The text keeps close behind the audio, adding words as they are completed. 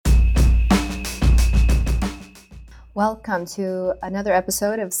Welcome to another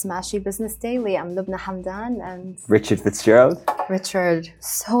episode of Smashy Business Daily. I'm Lubna Hamdan and Richard Fitzgerald. Richard,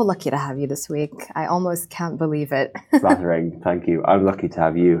 so lucky to have you this week. I almost can't believe it. Flattering, thank you. I'm lucky to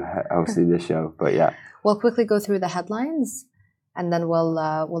have you hosting this show, but yeah. We'll quickly go through the headlines and then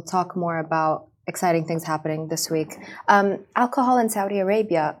we'll talk more about exciting things happening this week. Alcohol in Saudi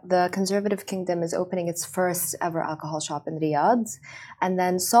Arabia. The Conservative Kingdom is opening its first ever alcohol shop in Riyadh. And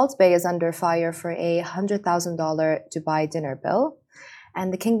then Salt Bae is under fire for a $100,000 Dubai dinner bill.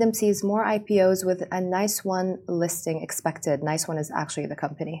 And the kingdom sees more IPOs with a nice one listing expected. Nice one is actually the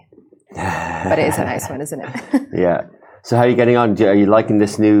company. But it is a nice one, isn't it? Yeah. So how are you getting on? Are you liking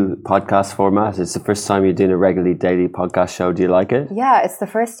this new podcast format? It's the first time you're doing a regularly daily podcast show. Do you like it? Yeah, it's the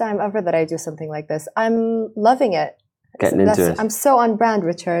first time ever that I do something like this. I'm loving it. Getting into it. I'm so on brand,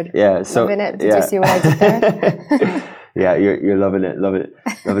 Richard. Yeah. So, loving it. Did you see what I did there? Yeah, you're loving it.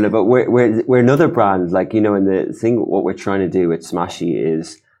 But we're another brand. Like, you know, and the thing, what we're trying to do with Smashy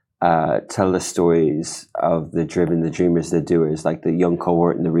is tell the stories of the driven, the dreamers, the doers, like the young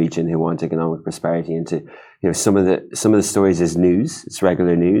cohort in the region who want economic prosperity. And to, you know, some of the stories is news. It's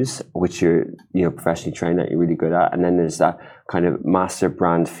regular news, which you're, you know, professionally trained at. You're really good at. And then there's that kind of master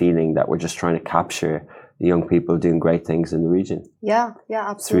brand feeling that we're just trying to capture the young people doing great things in the region. Yeah,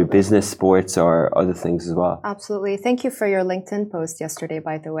 absolutely. Through business, sports, or other things as well. Absolutely. Thank you for your LinkedIn post yesterday,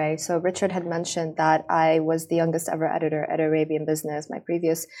 by the way. So Richard had mentioned that I was the youngest ever editor at Arabian Business, my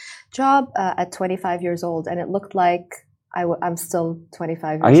previous job, at 25 years old. And it looked like I'm still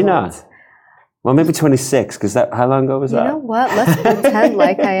 25 years old. Are you not? Well, maybe 26, because how long ago was that? You know what? Let's pretend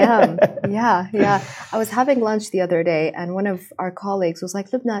like I am. Yeah. I was having lunch the other day, and one of our colleagues was like,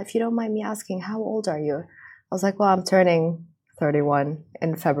 Lubna, if you don't mind me asking, how old are you? I was like, well, I'm turning 31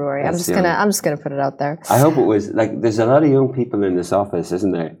 in February. I'm just gonna put it out there. I hope it was like there's a lot of young people in this office,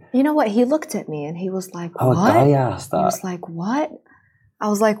 isn't there? You know what? He looked at me and he was like, "Oh, what?" a guy asked that. He was like, "What?" I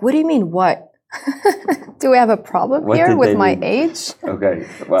was like, "What do you mean, what?" Do we have a problem here with my age? Okay,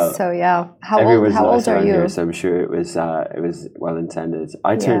 well. So yeah, how old are you? Here, so I'm sure it was well intended.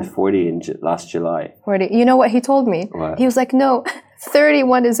 I turned 40 in last July. 40. You know what he told me? What? He was like, "No,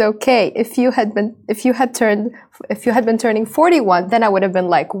 31 is okay. If you had been turning 41, then I would have been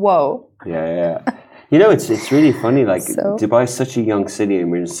like, whoa." Yeah. You know, it's really funny. Like Dubai is such a young city,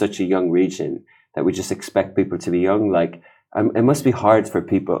 and we're in such a young region that we just expect people to be young. Like. It must be hard for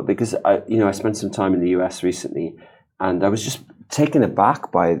people because I spent some time in the US recently, and I was just taken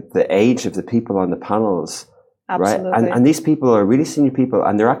aback by the age of the people on the panels. Absolutely. Right? And these people are really senior people,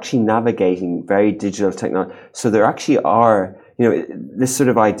 and they're actually navigating very digital technology. So there actually are, you know, this sort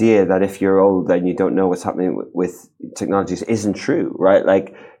of idea that if you're old and you don't know what's happening with technologies isn't true, right?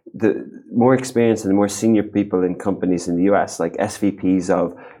 Like the more experienced and the more senior people in companies in the US, like SVPs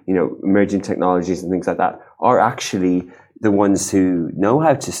of, you know, emerging technologies and things like that, are actually the ones who know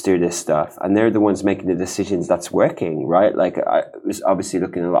how to steer this stuff, and they're the ones making the decisions that's working, right? Like I was obviously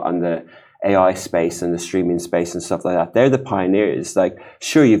looking a lot on the AI space and the streaming space and stuff like that. They're the pioneers. Like,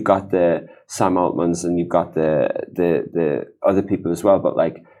 sure, you've got the Sam Altmans and you've got the other people as well, but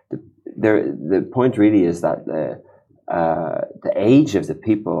like the point really is that the age of the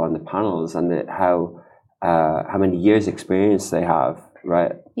people on the panels and how many years experience they have,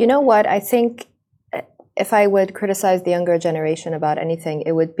 right? You know what? I think if I would criticize the younger generation about anything,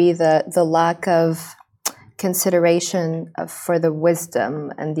 it would be the lack of consideration for the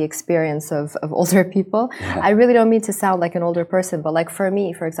wisdom and the experience of older people. Yeah. I really don't mean to sound like an older person, but like for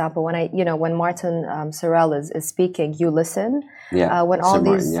me, for example, when Martin Sorrell is speaking, you listen. Yeah. When all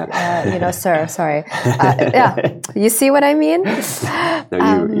Sir these, Martin, yeah. Sir, sorry. Yeah, you see what I mean?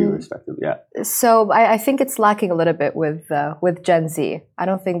 No, you respect them, yeah. So I think it's lacking a little bit with Gen Z. I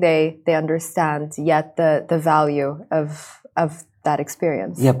don't think they understand yet the value of that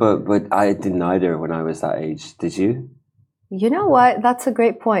experience. Yeah, but I didn't either when I was that age. Did you? You know what? That's a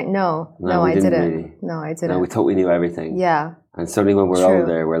great point. No, I didn't. Really. No, I didn't. No, we thought we knew everything. Yeah. And suddenly when we're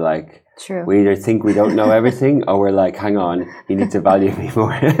older, we're like, True. We either think we don't know everything, or we're like, hang on, you need to value me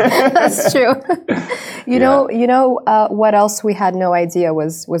more. That's true. You know, what else we had no idea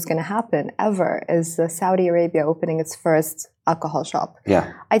was going to happen ever is Saudi Arabia opening its first alcohol shop.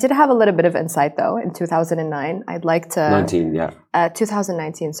 Yeah. I did have a little bit of insight though in 2009. I'd like to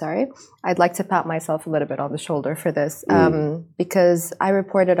 2019, sorry. I'd like to pat myself a little bit on the shoulder for this because I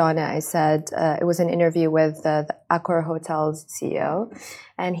reported on it. I said it was an interview with the Accor Hotels CEO,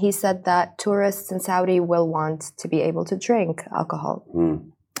 and he said that tourists in Saudi will want to be able to drink alcohol.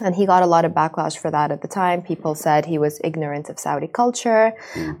 And he got a lot of backlash for that at the time. People said he was ignorant of Saudi culture.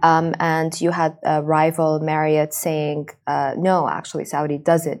 And you had a rival, Marriott, saying, no, actually, Saudi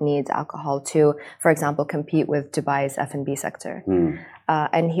doesn't need alcohol to, for example, compete with Dubai's F&B sector.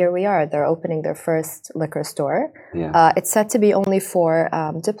 And here we are. They're opening their first liquor store. It's said to be only for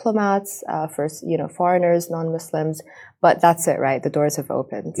diplomats, for foreigners, non-Muslims. But that's it, right? The doors have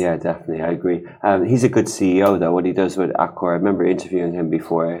opened. Yeah, definitely. I agree. He's a good CEO, though. What he does with Accor, I remember interviewing him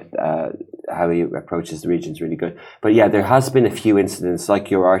before. How he approaches the region is really good. But yeah, there has been a few incidents,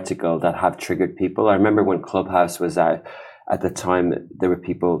 like your article, that have triggered people. I remember when Clubhouse was out at the time, there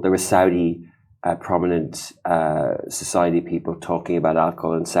were Saudi prominent society people talking about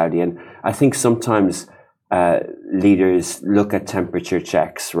alcohol in Saudi. And I think sometimes leaders look at temperature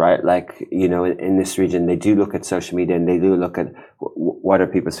checks, right? Like, in this region, they do look at social media and they do look at what are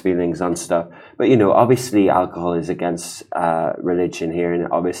people's feelings on stuff. But, obviously alcohol is against religion here. And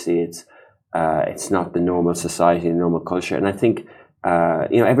obviously it's not the normal society, the normal culture. And I think,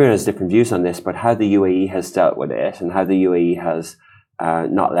 everyone has different views on this, but how the UAE has dealt with it and how the UAE has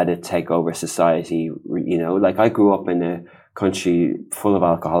not let it take over society, like I grew up in a country full of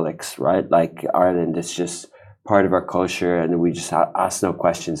alcoholics, right? Like Ireland, it's just part of our culture and we just ask no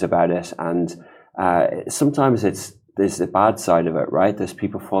questions about it. And sometimes there's the bad side of it, right? There's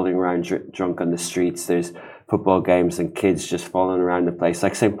people falling around drunk on the streets. There's football games and kids just falling around the place.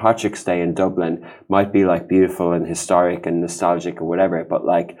 Like St. Patrick's Day in Dublin might be like beautiful and historic and nostalgic or whatever, but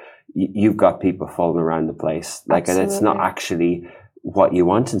like you've got people falling around the place. Like, and it's not actually what you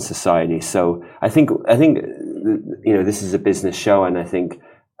want in society. So I think this is a business show, and I think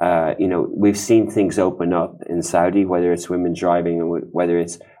we've seen things open up in Saudi, whether it's women driving or whether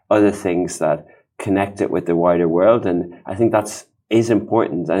it's other things that connect it with the wider world, and I think is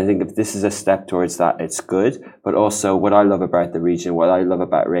important. And I think if this is a step towards that, it's good. But also, what I love about the region, what I love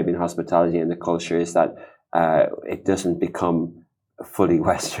about Arabian hospitality and the culture is that it doesn't become fully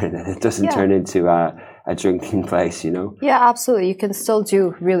Western, and it doesn't turn into a drinking place, Yeah, absolutely. You can still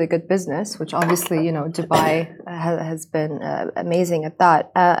do really good business, which obviously, Dubai has been amazing at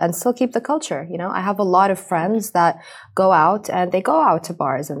that, and still keep the culture. I have a lot of friends that go out to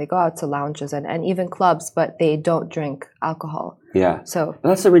bars and they go out to lounges and even clubs, but they don't drink alcohol. Yeah. So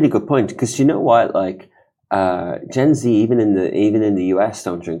that's a really good point, because you know what, like Gen Z, even in the US,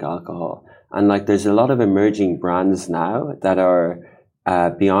 don't drink alcohol. And like, there's a lot of emerging brands now that are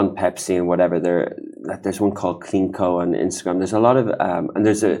beyond Pepsi and whatever. There's one called CleanCo on Instagram. There's a lot of, and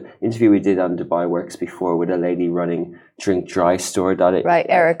there's an interview we did on Dubai Works before with a lady running Drink Dry Store. Right,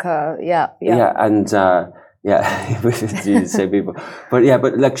 Erica. Yeah. Yeah, and we should do the same people. But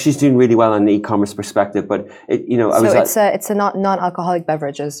like, she's doing really well on the e-commerce perspective. But it's a non-alcoholic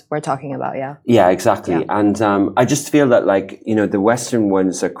beverages we're talking about. Yeah. Yeah, exactly. Yeah. And I just feel that, like, the Western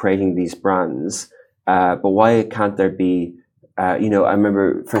ones are creating these brands, but why can't there be? I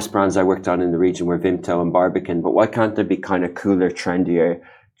remember first brands I worked on in the region were Vimto and Barbican, but why can't there be kind of cooler, trendier,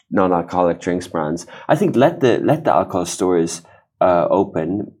 non-alcoholic drinks brands? I think let the alcohol stores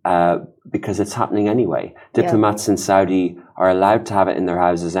open because it's happening anyway. Diplomats in Saudi are allowed to have it in their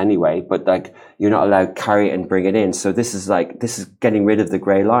houses anyway, but like, you're not allowed to carry it and bring it in. So this is getting rid of the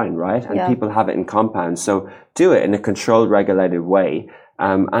grey line, right? And people have it in compounds. So do it in a controlled, regulated way.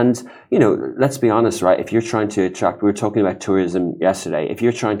 And let's be honest, right? If you're trying to attract, we were talking about tourism yesterday. If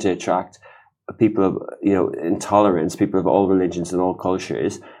you're trying to attract people of, intolerance, people of all religions and all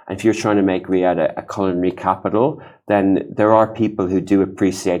cultures, and if you're trying to make Riyadh a culinary capital, then there are people who do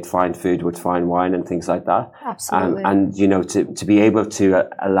appreciate fine food with fine wine and things like that. Absolutely. And to be able to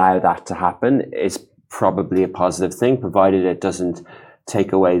allow that to happen is probably a positive thing, provided it doesn't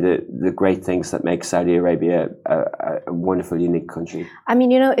take away the great things that make Saudi Arabia a wonderful, unique country. I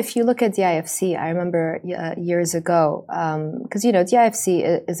mean, if you look at the IFC, I remember years ago, because, the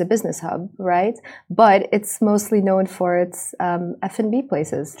IFC is a business hub, right? But it's mostly known for its F&B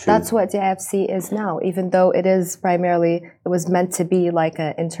places. True. That's what the IFC is now, even though it was meant to be like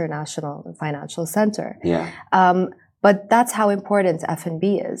an international financial center. Yeah. But that's how important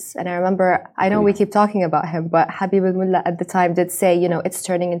F&B is. And I remember, I know we keep talking about him, but Habib al-Mullah at the time did say, it's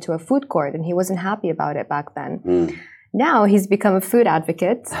turning into a food court, and he wasn't happy about it back then. Now he's become a food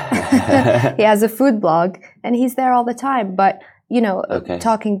advocate. He has a food blog, and he's there all the time. But,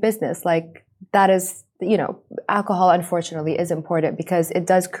 talking business, like, that is, alcohol, unfortunately, is important because it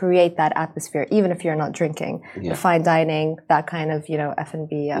does create that atmosphere, even if you're not drinking. The fine dining, that kind of,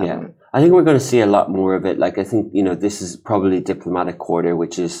 F&B. I think we're going to see a lot more of it. Like, I think, this is probably diplomatic quarter,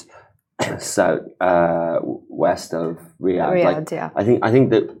 which is south west of Riyadh. Riyadh, I think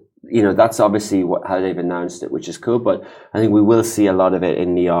that, that's obviously how they've announced it, which is cool. But I think we will see a lot of it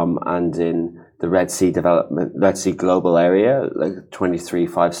in Neom and in the Red Sea Global area, like 23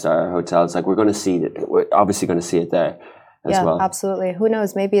 5-star hotels. Like we're obviously going to see it there as well. Yeah, absolutely. Who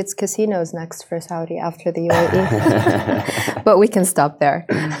knows? Maybe it's casinos next for Saudi after the UAE. But we can stop there.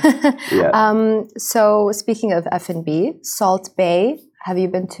 Yeah. So speaking of F&B, Salt Bae. Have you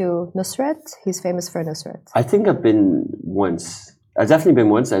been to Nusret? He's famous for Nusret. I think I've been once. I've definitely been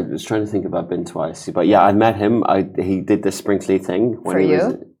once. I was trying to think if I've been twice. But yeah, I met him. He did the sprinkly thing. For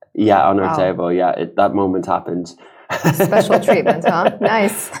you? Yeah, on our table. Yeah, that moment happened. Special treatment, huh?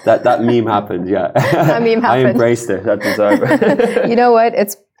 Nice. That meme happened, yeah. That meme happened. I embraced it. That deserve. You know what?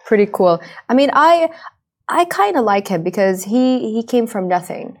 It's pretty cool. I mean, I kind of like him because he came from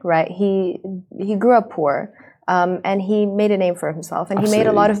nothing, right? He grew up poor. And he made a name for himself, and Absolutely. He made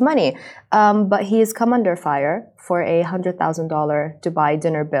a lot of money. But he has come under fire for a $100,000 Dubai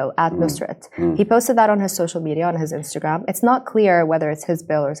dinner bill at Nusret. He posted that on his social media, on his Instagram. It's not clear whether it's his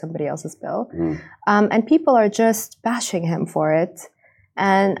bill or somebody else's bill. And people are just bashing him for it.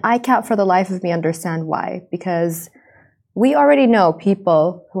 And I can't for the life of me understand why. Because we already know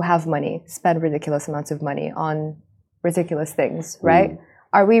people who have money spend ridiculous amounts of money on ridiculous things, right?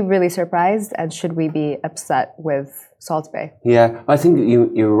 Are we really surprised, and should we be upset with Salt Bae? Yeah, I think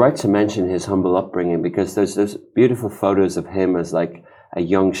you're right to mention his humble upbringing, because there's those beautiful photos of him as like a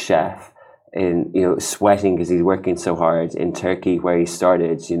young chef in, sweating because he's working so hard in Turkey where he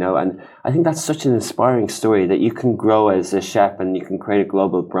started, and I think that's such an inspiring story that you can grow as a chef and you can create a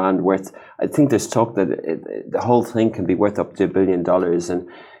global brand worth, I think there's talk that the whole thing can be worth up to $1 billion, and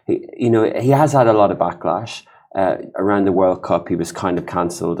he has had a lot of backlash. Around the World Cup, he was kind of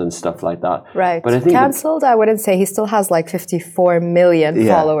cancelled and stuff like that. Right. But I think cancelled, I wouldn't say. He still has like 54 million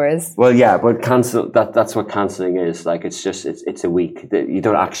followers. Well, yeah, but cancelled. That's what cancelling is. Like, it's a week. You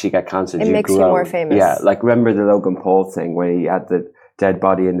don't actually get cancelled. It makes you more famous. Yeah, like remember the Logan Paul thing where he had the dead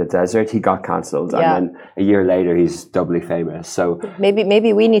body in the desert? He got cancelled, and then a year later he's doubly famous. So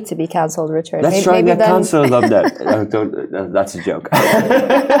maybe we need to be cancelled, Richard. Let's try and get cancelled on that. That's a joke.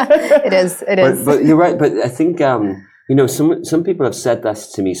 It is. But you're right. But I think some people have said that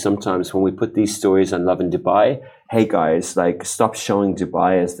to me sometimes when we put these stories on Love in Dubai. Hey guys, like stop showing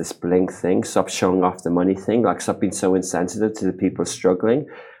Dubai as this bling thing. Stop showing off the money thing. Like stop being so insensitive to the people struggling.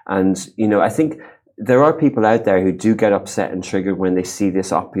 And I think there are people out there who do get upset and triggered when they see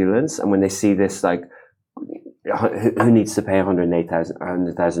this opulence and when they see this, like, who needs to pay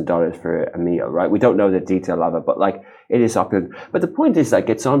 $100,000 for a meal, right? We don't know the detail of it, but like it is opulent. But the point is, like,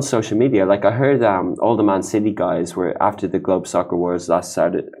 it's on social media. Like I heard all the Man City guys were after the Globe Soccer Wars last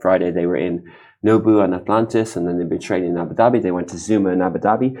Friday. They were in Nobu and Atlantis, and then they've been training in Abu Dhabi. They went to Zuma in Abu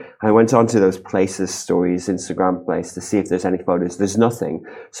Dhabi. I went onto those places, stories, Instagram place to see if there's any photos. There's nothing.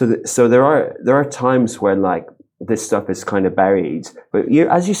 So there are times when like this stuff is kind of buried, but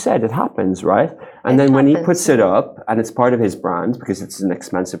as you said, it happens, right? And then when he puts it up and it's part of his brand because it's an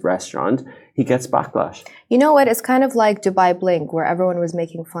expensive restaurant, he gets backlash. You know what? It's kind of like Dubai Bling, where everyone was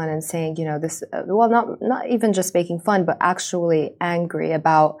making fun and saying, this, not even just making fun, but actually angry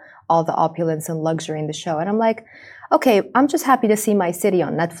about all the opulence and luxury in the show. And I'm like, okay, I'm just happy to see my city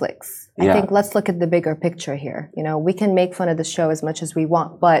on Netflix. I think let's look at the bigger picture here. We can make fun of the show as much as we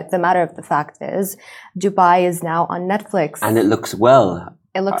want, but the matter of the fact is Dubai is now on Netflix. And it looks well.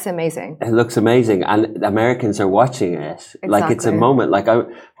 It looks amazing. It looks amazing. And Americans are watching it. Exactly. Like it's a moment. Like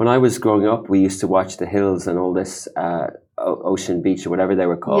when I was growing up, we used to watch The Hills and all this, Ocean Beach or whatever they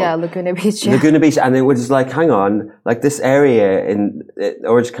were called. Yeah, Laguna Beach. Yeah. Laguna Beach. And it was like, hang on, like this area in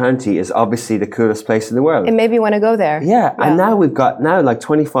Orange County is obviously the coolest place in the world. It made me want to go there. Yeah. And now we've got, like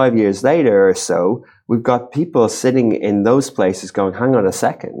 25 years later or so, we've got people sitting in those places going, hang on a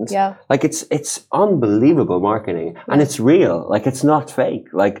second. Yeah. Like it's unbelievable marketing and it's real. Like it's not fake.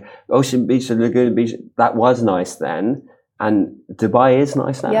 Like Ocean Beach and Laguna Beach, that was nice then. And Dubai is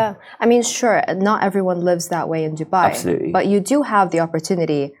nice now. Yeah. I mean, sure, not everyone lives that way in Dubai. Absolutely. But you do have the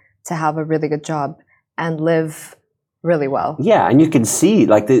opportunity to have a really good job and live really well. Yeah, and you can see,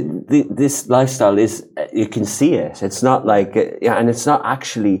 like, this lifestyle is, you can see it. It's not like, and it's not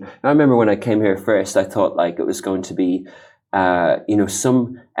actually, I remember when I came here first, I thought, like, it was going to be,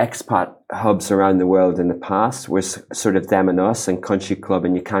 some expat hubs around the world in the past was sort of them and us and country club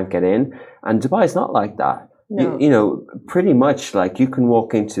and you can't get in. And Dubai is not like that. No. Pretty much like you can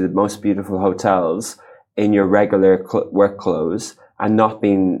walk into the most beautiful hotels in your regular work clothes and not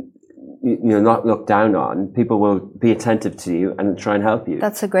being not looked down on. People will be attentive to you and try and help you.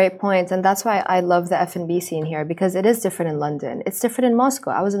 That's a great point, and that's why I love the F&B scene here, because it is different in London. It's different in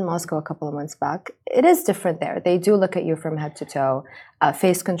Moscow. I was in Moscow a couple of months back. It is different there. They do look at you from head to toe.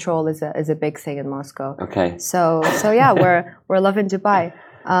 Face control is a big thing in Moscow. Okay. So yeah, we're loving Dubai.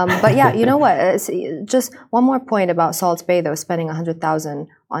 But yeah, you know what? Just one more point about Salt Bae, though, spending 100,000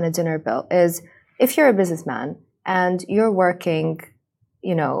 on a dinner bill is, if you're a businessman and you're working,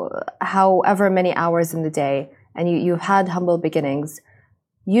 however many hours in the day, and you've had humble beginnings,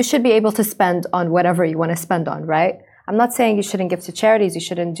 you should be able to spend on whatever you want to spend on, right? I'm not saying you shouldn't give to charities, you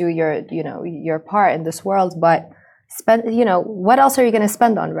shouldn't do your part in this world, but spend, what else are you going to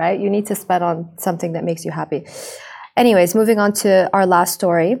spend on, right? You need to spend on something that makes you happy. Anyways, moving on to our last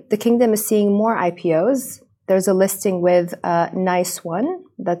story. The kingdom is seeing more IPOs. There's a listing with Nice One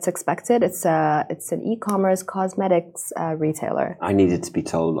that's expected. It's an e-commerce cosmetics retailer. I needed to be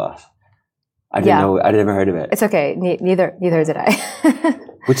told that. I didn't know. I'd never heard of it. It's okay. Neither did I.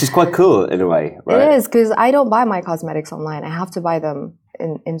 Which is quite cool in a way, right? It is, because I don't buy my cosmetics online. I have to buy them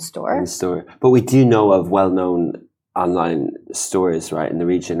in store. In store. But we do know of well-known online stores, right, in the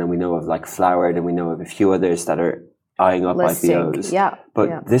region, and we know of like Flowered, and we know of a few others that are eyeing up IPOs. Yeah.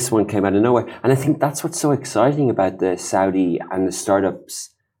 But this one came out of nowhere. And I think that's what's so exciting about the Saudi and the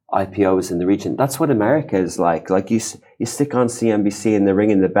startups IPOs in the region. That's what America is like. Like you stick on CNBC and they're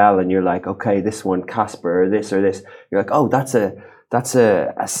ringing the bell and you're like, okay, this one, Casper, or this. You're like, oh, that's a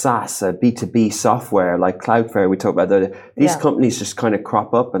SaaS, a B2B software like Cloudflare we talked about. These companies just kind of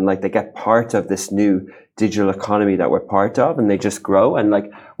crop up and like they get part of this new digital economy that we're part of, and they just grow. And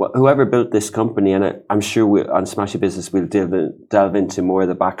like whoever built this company, and I'm sure on Smashy Business we'll delve into more of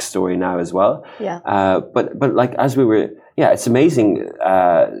the backstory now as well. But like as we were, it's amazing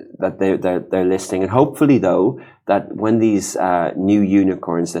that they're listing, and hopefully though that when these new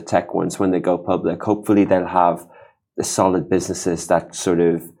unicorns, the tech ones, when they go public, hopefully they'll have the solid businesses that sort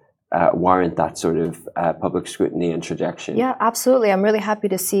of warrant that sort of public scrutiny and trajectory. Yeah, absolutely. I'm really happy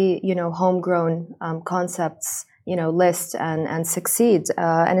to see, homegrown concepts, list and succeed.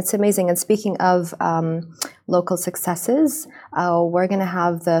 And it's amazing. And speaking of local successes, we're going to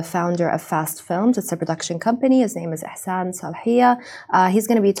have the founder of Fast Films. It's a production company. His name is Ihsan Salhiya. He's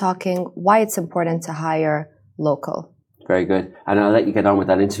going to be talking why it's important to hire local. Very good. And I'll let you get on with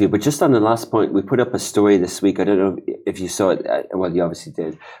that interview. But just on the last point, we put up a story this week. I don't know if you saw it. Well, you obviously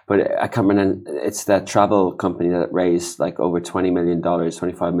did. But I can't remember. It's that travel company that raised like over $20 million,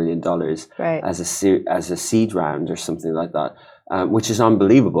 $25 million as a seed round or something like that, which is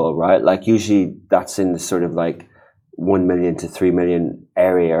unbelievable, right? Like usually that's in the sort of like 1 million to 3 million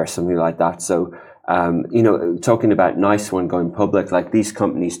area or something like that. So, talking about Nice One going public, like these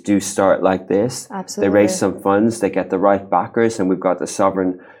companies do start like this. Absolutely. They raise some funds, they get the right backers, and we've got the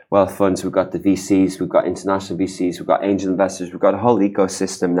sovereign wealth funds, we've got the VCs, we've got international VCs, we've got angel investors, we've got a whole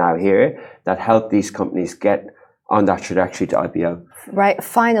ecosystem now here that help these companies get on that trajectory to IPO. Right.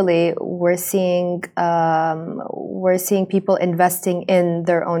 Finally, we're seeing people investing in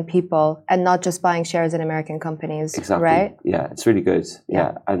their own people and not just buying shares in American companies. Exactly. Right. Yeah, it's really good.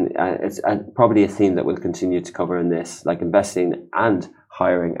 Yeah, and it's probably a theme that we'll continue to cover in this, like investing and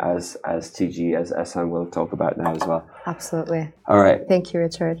hiring, as TG, as Ihsan will talk about now as well. Absolutely. All right. Thank you,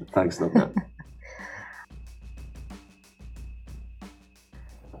 Richard. Thanks, Lubna.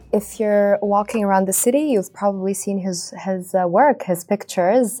 If you're walking around the city, you've probably seen his work, his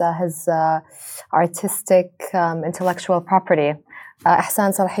pictures, his artistic, intellectual property.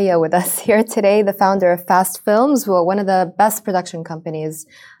 Ihsan Salhiya with us here today, the founder of Fast Films, one of the best production companies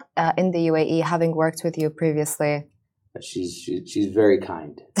in the UAE, having worked with you previously. She's very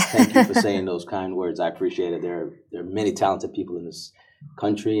kind. Thank you for saying those kind words. I appreciate it. There are many talented people in this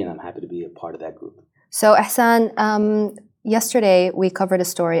country, and I'm happy to be a part of that group. So Ihsan, yesterday, we covered a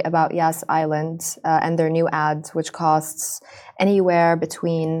story about Yas Island and their new ad, which costs anywhere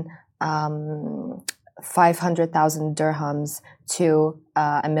between 500,000 dirhams to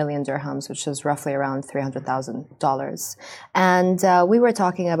 $1 million dirhams, which is roughly around $300,000. And we were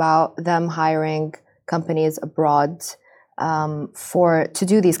talking about them hiring companies abroad to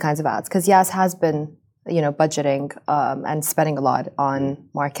do these kinds of ads, because Yas has been budgeting and spending a lot on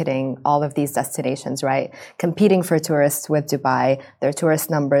marketing all of these destinations, right? Competing for tourists with Dubai. Their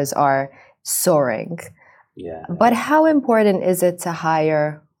tourist numbers are soaring. Yeah. But how important is it to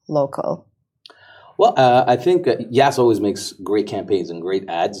hire local? Well, I think Yas always makes great campaigns and great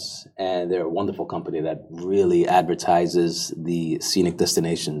ads, and they're a wonderful company that really advertises the scenic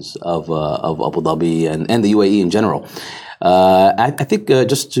destinations of Abu Dhabi and the UAE in general. I think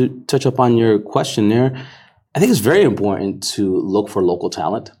just to touch upon your question there, I think it's very important to look for local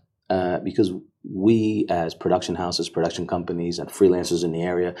talent. because we as production houses, production companies, and freelancers in the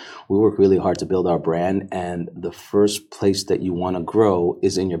area, we work really hard to build our brand. And the first place that you want to grow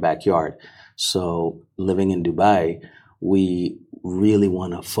is in your backyard. So living in Dubai, we really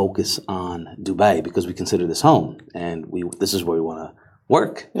want to focus on Dubai because we consider this home, and this is where we want to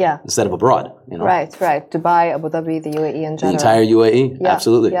work. Yeah. Instead of abroad. Right. Dubai, Abu Dhabi, the UAE in general. The entire UAE. Yeah.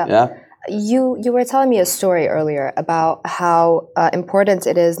 Absolutely. Yeah. You were telling me a story earlier about how important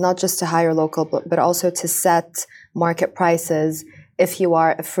it is not just to hire local, but also to set market prices if you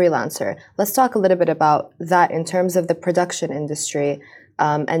are a freelancer. Let's talk a little bit about that in terms of the production industry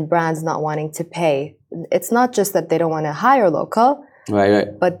and brands not wanting to pay. It's not just that they don't want to hire local, right,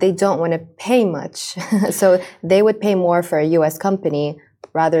 but they don't want to pay much. So they would pay more for a US company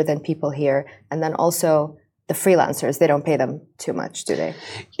rather than people here. And then also the freelancers, they don't pay them too much, do they?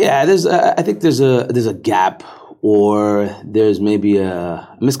 Yeah, I think there's a gap, or there's maybe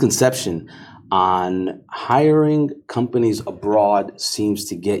a misconception on hiring companies abroad seems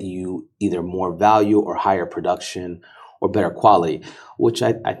to get you either more value or higher production or better quality, which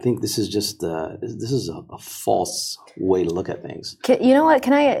I think this is just a false way to look at things. You know what?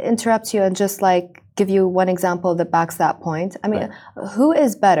 Can I interrupt you and just give you one example that backs that point? I mean, who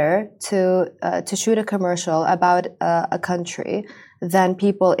is better to shoot a commercial about a country than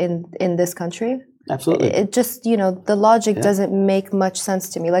people in this country? Absolutely. It just, the logic doesn't make much sense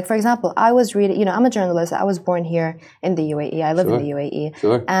to me. Like, for example, I was reading, I'm a journalist. I was born here in the UAE. I live in the UAE.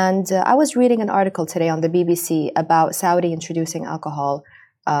 Sure. And I was reading an article today on the BBC about Saudi introducing alcohol,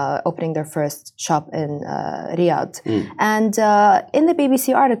 opening their first shop in Riyadh. And in the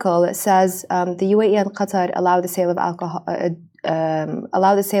BBC article, it says the UAE and Qatar allow the sale of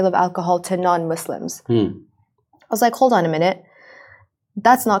alcohol to non-Muslims. I was like, hold on a minute.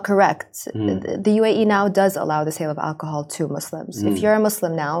 That's not correct. The UAE now does allow the sale of alcohol to Muslims. If you're a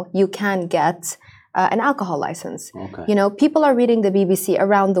Muslim now, you can get an alcohol license. Okay. People are reading the BBC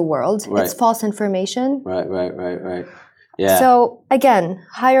around the world. Right. It's false information. Right. Yeah. So again,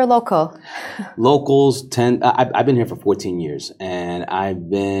 hire local. Locals I've been here for 14 years, and I've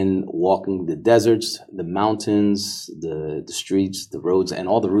been walking the deserts, the mountains, the streets, the roads, and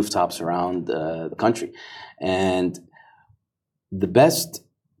all the rooftops around the country. And the best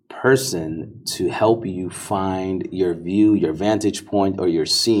person to help you find your view, your vantage point, or your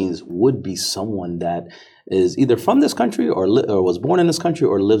scenes would be someone that is either from this country or was born in this country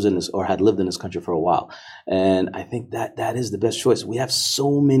or lives in this or had lived in this country for a while. And I think that is the best choice. We have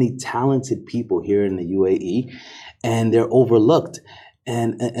so many talented people here in the UAE, and they're overlooked.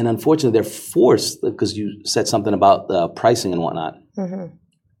 And unfortunately, they're forced, because you said something about pricing and whatnot.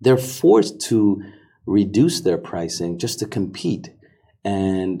 They're forced to reduce their pricing just to compete.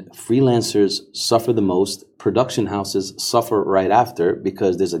 And freelancers suffer the most. Production houses suffer right after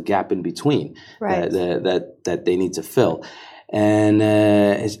because there's a gap in between that they need to fill. And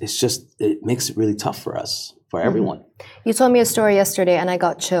it makes it really tough for us, for everyone. You told me a story yesterday and I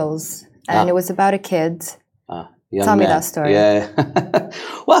got chills. And it was about a kid. Tell me that story. Yeah.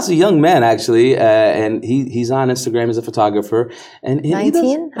 Well, it's a young man, actually, and he's on Instagram as a photographer. And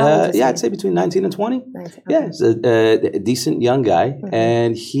 19? I'd say between 19 and 20. 19, okay. Yeah, he's a decent young guy.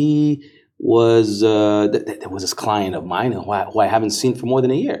 And he was there was this client of mine who I haven't seen for more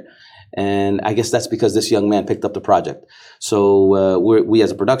than a year. And I guess that's because this young man picked up the project. So we as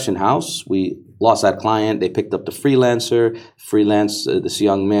a production house, we lost that client. They picked up the freelancer. This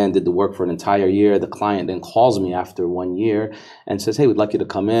young man did the work for an entire year. The client then calls me after 1 year and says, "Hey, we'd like you to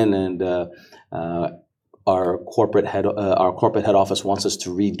come in, and our corporate head office wants us to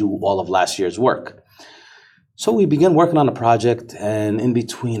redo all of last year's work." So we began working on the project, and in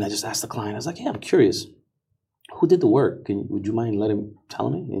between, I just asked the client, I was like, "Yeah, I'm curious. Who did the work? Would you mind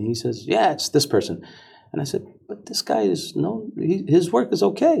telling me?" And he says, "Yeah, it's this person." And I said, "But this guy his work is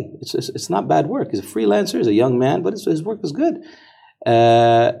okay. It's not bad work. He's a freelancer. He's a young man, but his work is good."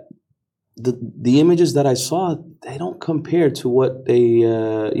 The images that I saw, they don't compare to what they,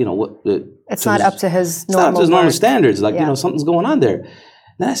 it's not up to his normal. It's not up to his normal standards. Something's going on there.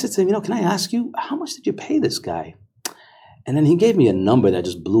 Then I said to him, "Can I ask you, how much did you pay this guy?" And then he gave me a number that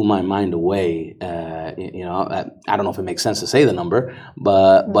just blew my mind away. I don't know if it makes sense to say the number,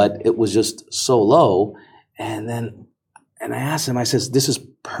 but it was just so low. And I asked him, I says, "This is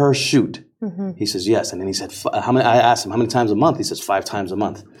per shoot?" He says, "Yes." And then he said, I asked him, "How many times a month?" He says, 5 times a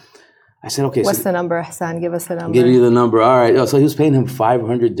month. I said, "Okay." What's the number, Hassan? Give us the number. Give you the number. All right. So he was paying him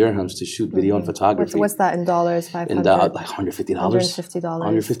 500 dirhams to shoot video and photography. What's that in dollars? 500? In like $150.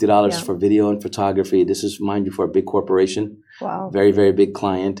 $150 for video and photography. This is, mind you, for a big corporation. Wow. Very, very big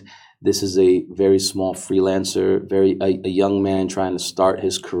client. This is a very small freelancer, a young man trying to start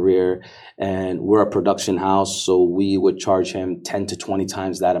his career, and we're a production house, so we would charge him 10 to 20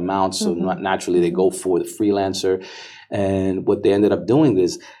 times that amount. So naturally, they go for the freelancer. And what they ended up doing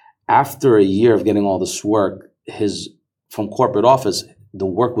is, after a year of getting all this work, from corporate office, the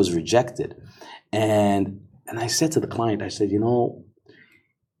work was rejected. And I said to the client, I said,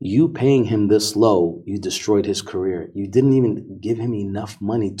 you paying him this low, you destroyed his career. You didn't even give him enough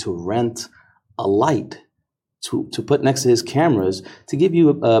money to rent a light to put next to his cameras to give you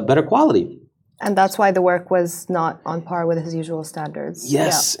a better quality. And that's why the work was not on par with his usual standards.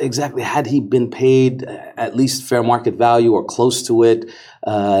 Yes, exactly. Had he been paid at least fair market value or close to it,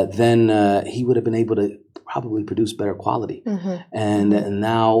 then he would have been able to probably produce better quality. And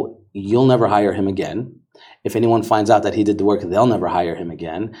now you'll never hire him again. If anyone finds out that he did the work, they'll never hire him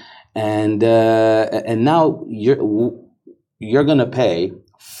again. And now you're going to pay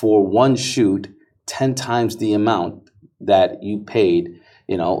for one shoot 10 times the amount that you paid,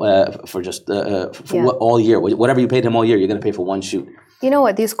 for just all year. Whatever you paid him all year, you're going to pay for one shoot. You know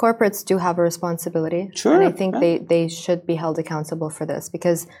what? These corporates do have a responsibility. Sure. And I think they should be held accountable for this,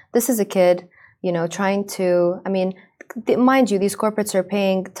 because this is a kid, trying to, mind you, these corporates are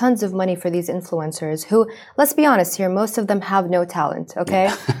paying tons of money for these influencers who, let's be honest here, most of them have no talent, okay?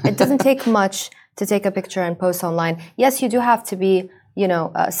 It doesn't take much to take a picture and post online. Yes, you do have to be,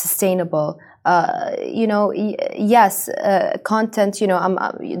 sustainable. Yes, content,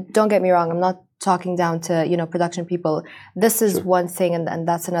 don't get me wrong, I'm not talking down to, production people. This is one thing, and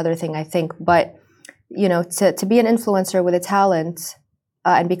that's another thing, I think. But, to be an influencer with a talent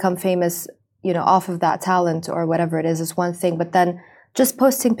and become famous, off of that talent or whatever it is one thing, but then just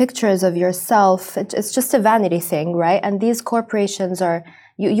posting pictures of yourself, it's just a vanity thing, right? And these corporations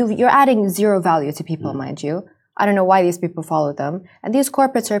you're adding zero value to people, mind you. I don't know why these people follow them. And these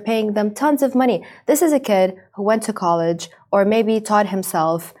corporates are paying them tons of money. This is a kid who went to college or maybe taught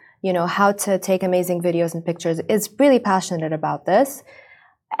himself, how to take amazing videos and pictures, is really passionate about this.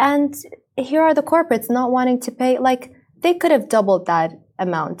 And here are the corporates not wanting to pay, they could have doubled that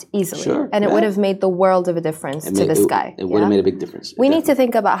amount easily, and it would have made the world of a difference to this guy. It would have made a big difference. We need to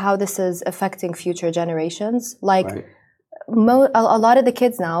think about how this is affecting future generations. A lot of the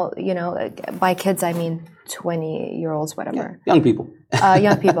kids now, by kids I mean 20-year-olds, whatever. Young people.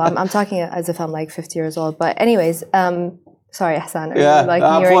 Young people. I'm talking as if I'm 50 years old. But anyways, sorry, Hassan.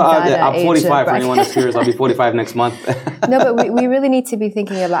 I'm 45 for anyone that's curious. I'll be 45 next month. No, but we really need to be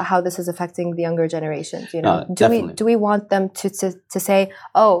thinking about how this is affecting the younger generations. Do we want them to say,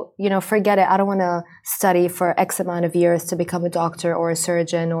 forget it, I don't want to study for X amount of years to become a doctor or a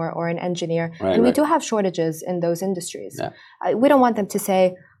surgeon or an engineer. And we do have shortages in those industries. We don't want them to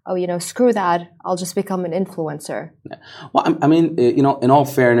say, screw that, I'll just become an influencer. Yeah. Well, in all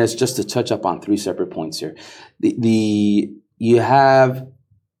fairness, just to touch up on three separate points here, you have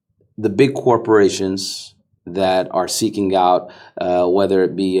the big corporations that are seeking out, whether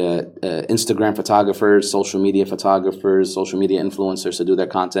it be Instagram photographers, social media influencers to do their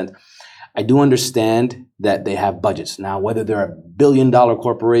content. I do understand that they have budgets. Now, whether they're a billion-dollar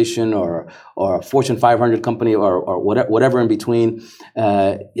corporation or a Fortune 500 company or whatever in between,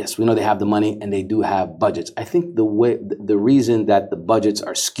 yes, we know they have the money and they do have budgets. I think the reason that the budgets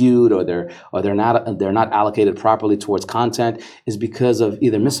are skewed or they're not allocated properly towards content is because of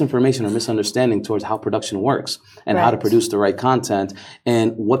either misinformation or misunderstanding towards how production works and how to produce the right content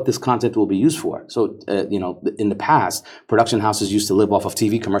and what this content will be used for. So, in the past, production houses used to live off of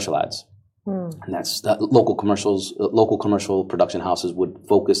TV commercial ads. And that's local commercial production houses would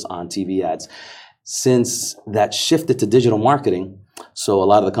focus on TV ads. Since that shifted to digital marketing, so a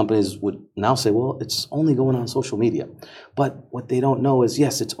lot of the companies would now say, well, it's only going on social media. But what they don't know is,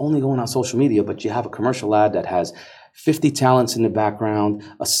 yes, it's only going on social media, but you have a commercial ad that has 50 talents in the background,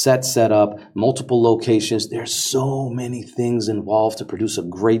 a set up, multiple locations. There's so many things involved to produce a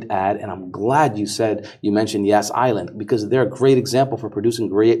great ad. And I'm glad you mentioned Yas Island, because they're a great example for producing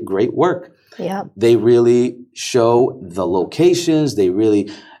great work. Yeah. They really show the locations. They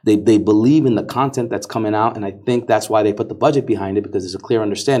believe in the content that's coming out. And I think that's why they put the budget behind it, because there's a clear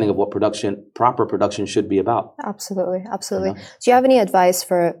understanding of what proper production should be about. Absolutely. Do you have any advice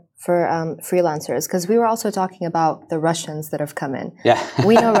for freelancers? Because we were also talking about the Russians that have come in. Yeah.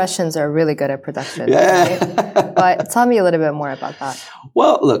 We know Russians are really good at production. Yeah. Right? But tell me a little bit more about that.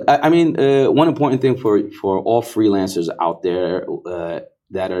 Well, look, one important thing for all freelancers out there,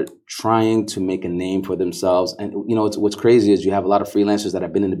 that are trying to make a name for themselves. And you know, what's crazy is you have a lot of freelancers that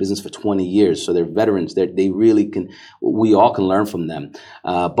have been in the business for 20 years. So they're veterans. They really can, we all can learn from them.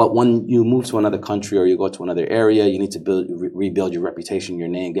 But when you move to another country or you go to another area, you need to rebuild your reputation, your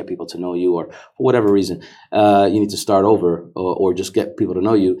name, get people to know you, or for whatever reason, you need to start over or just get people to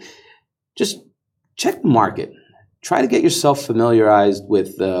know you. Just check the market. Try to get yourself familiarized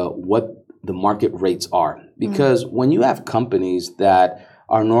with what the market rates are. Because when you have companies that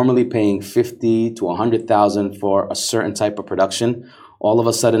are normally paying 50 to 100,000 for a certain type of production, all of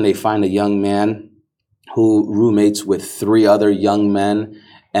a sudden they find a young man who roommates with 3 other young men,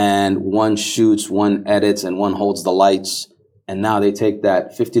 and one shoots, one edits, and one holds the lights. And now they take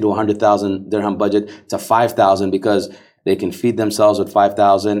that 50 to 100,000 dirham budget to 5,000 because they can feed themselves with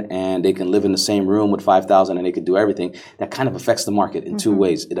 5,000 and they can live in the same room with 5,000 and they can do everything. That kind of affects the market in 2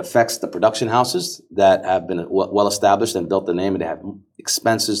 ways. It affects the production houses that have been well established and built the name and they have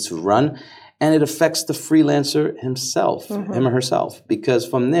expenses to run. And it affects the freelancer himself, him or herself, because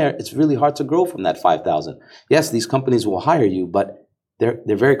from there, it's really hard to grow from that 5,000. Yes, these companies will hire you, but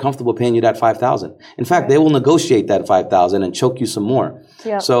they're very comfortable paying you that 5,000. In fact, they will negotiate that 5,000 and choke you some more.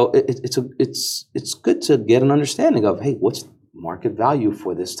 Yep. So it's good to get an understanding of, hey, what's market value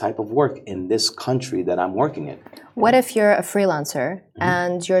for this type of work in this country that I'm working in? What if you're a freelancer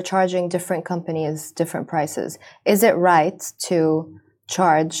and you're charging different companies different prices? Is it right to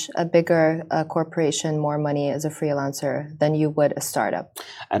charge a bigger corporation more money as a freelancer than you would a startup?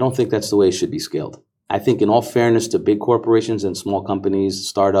 I don't think that's the way it should be scaled. I think in all fairness to big corporations and small companies,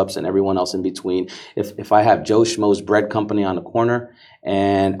 startups, and everyone else in between, if I have Joe Schmo's bread company on the corner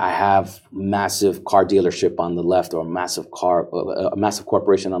and I have massive car dealership on the left or a massive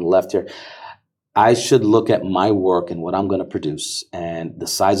corporation on the left here, I should look at my work and what I'm going to produce and the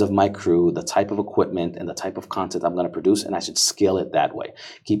size of my crew, the type of equipment and the type of content I'm going to produce, and I should scale it that way.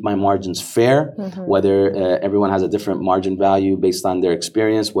 Keep my margins fair, whether everyone has a different margin value based on their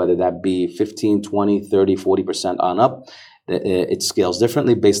experience, whether that be 15, 20, 30, 40% on up. It scales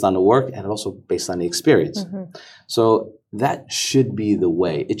differently based on the work and also based on the experience. So that should be the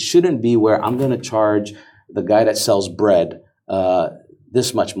way. It shouldn't be where I'm going to charge the guy that sells bread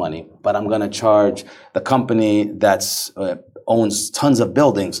this much money, but I'm going to charge the company that's owns tons of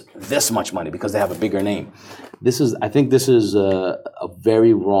buildings this much money because they have a bigger name. I think this is a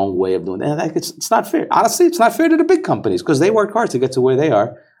very wrong way of doing it. And it's not fair. Honestly, it's not fair to the big companies because they work hard to get to where they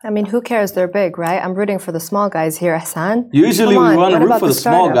are. I mean, who cares? They're big, right? I'm rooting for the small guys here, Hassan. Usually we want to root for the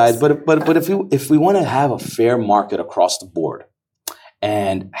small guys, but if we want to have a fair market across the board,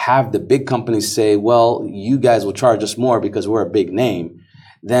 and have the big companies say, well, you guys will charge us more because we're a big name,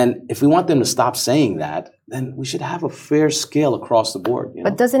 then if we want them to stop saying that, then we should have a fair scale across the board. You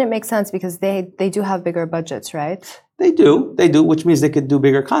know? But doesn't it make sense because they do have bigger budgets, right? They do, which means they could do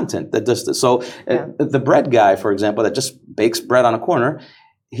bigger content. The bread guy, for example, that just bakes bread on a corner,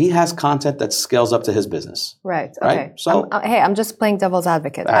 he has content that scales up to his business. Right. Okay. So, I'm just playing devil's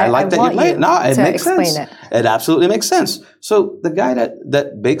advocate. I like that you play it. No, it makes sense. It absolutely makes sense. So the guy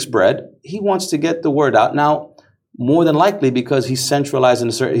that bakes bread, he wants to get the word out. Now, more than likely because he's centralized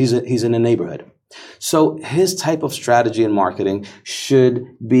in he's in a neighborhood. So his type of strategy and marketing should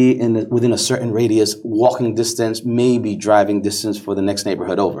be within a certain radius, walking distance, maybe driving distance for the next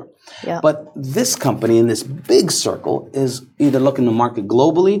neighborhood over. Yeah. But this company in this big circle is either looking to market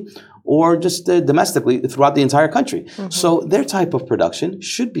globally or just domestically throughout the entire country. So their type of production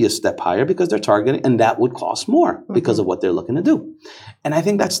should be a step higher because they're targeting, and that would cost more because of what they're looking to do. And I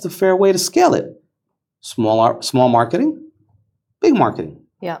think that's the fair way to scale it. Small marketing, big marketing.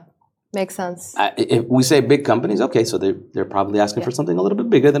 Yeah. Makes sense. If we say big companies, okay, so they're probably asking for something a little bit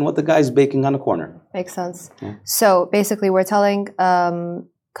bigger than what the guy's baking on the corner. Makes sense. Yeah. So basically, we're telling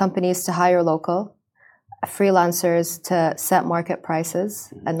companies to hire local, freelancers to set market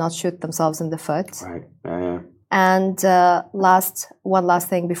prices and not shoot themselves in the foot. Right. And one last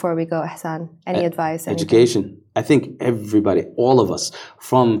thing before we go, Hassan. Any advice? Education. I think everybody, all of us,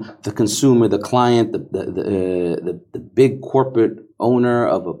 from the consumer, the client, the big corporate owner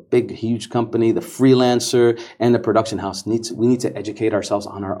of a big, huge company, the freelancer, and the production house, we need to educate ourselves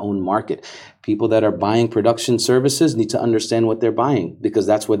on our own market. People that are buying production services need to understand what they're buying because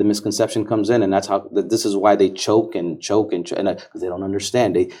that's where the misconception comes in, and this is why they choke because they don't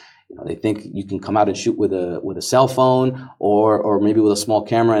understand. They think you can come out and shoot with a cell phone or maybe with a small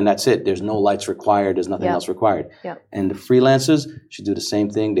camera and that's it. There's no lights required. There's nothing else required. Yeah. And the freelancers should do the same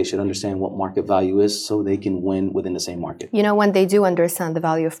thing. They should understand what market value is so they can win within the same market. When they do understand the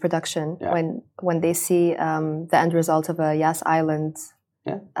value of production, when they see the end result of a Yas Island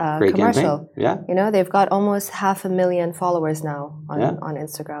Great commercial. campaign. Yeah. You know, they've got almost 500,000 followers now on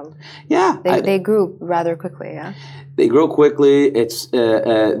Instagram. Yeah. They grew rather quickly, yeah? They grow quickly. It's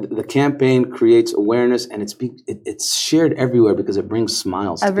the campaign creates awareness, and it's shared everywhere because it brings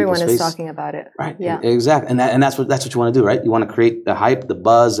smiles to Everyone people's is face. talking about it. Right. Yeah. Exactly. And that's what you want to do, right? You want to create the hype, the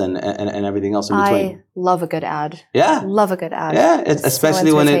buzz, and everything else in between. I love a good ad. Yeah. Love a good ad. Yeah. It's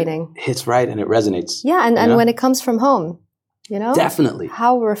especially so when it entertaining. hits right and it resonates. Yeah, and when it comes from home. You know? Definitely.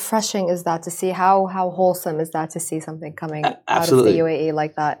 How refreshing is that to see? How wholesome is that to see something coming out of the UAE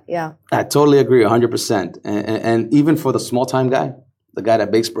like that? Yeah. I totally agree 100%. And even for the small-time guy, the guy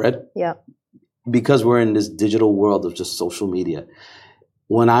that bakes bread, because we're in this digital world of just social media,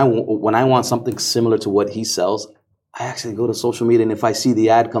 when I want something similar to what he sells, I actually go to social media, and if I see the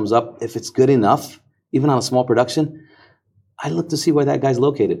ad comes up, if it's good enough, even on a small production, I look to see where that guy's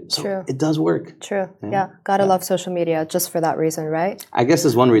located. So True. It does work. True. Yeah. Gotta love social media just for that reason, right? I guess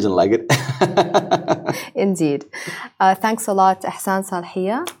there's one reason I like it. Indeed. Thanks a lot, Ihsan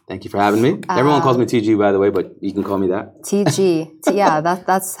Salhiya. Thank you for having me. Everyone calls me TG, by the way, but you can call me that. TG. Yeah,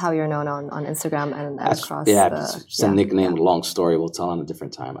 that's how you're known on Instagram and across. It's a nickname, long story. We'll tell on a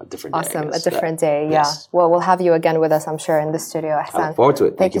different time, a different day. Awesome, a different day, yeah. Yes. Well, we'll have you again with us, I'm sure, in the studio, Ihsan. I look forward to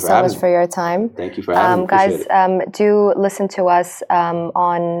it. Thank you so much for your time. Thank you for having me. Guys, do listen to us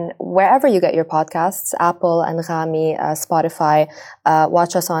on wherever you get your podcasts, Apple, Anghami, Spotify.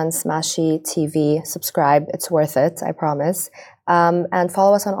 Watch us on Smashy TV. Subscribe. It's worth it, I promise. And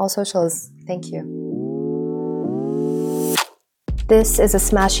follow us on all socials. Thank you. This is a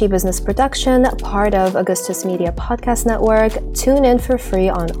Smashy Business production, part of Augustus Media Podcast Network. Tune in for free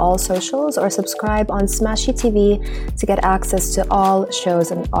on all socials or subscribe on Smashy TV to get access to all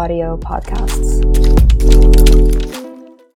shows and audio podcasts.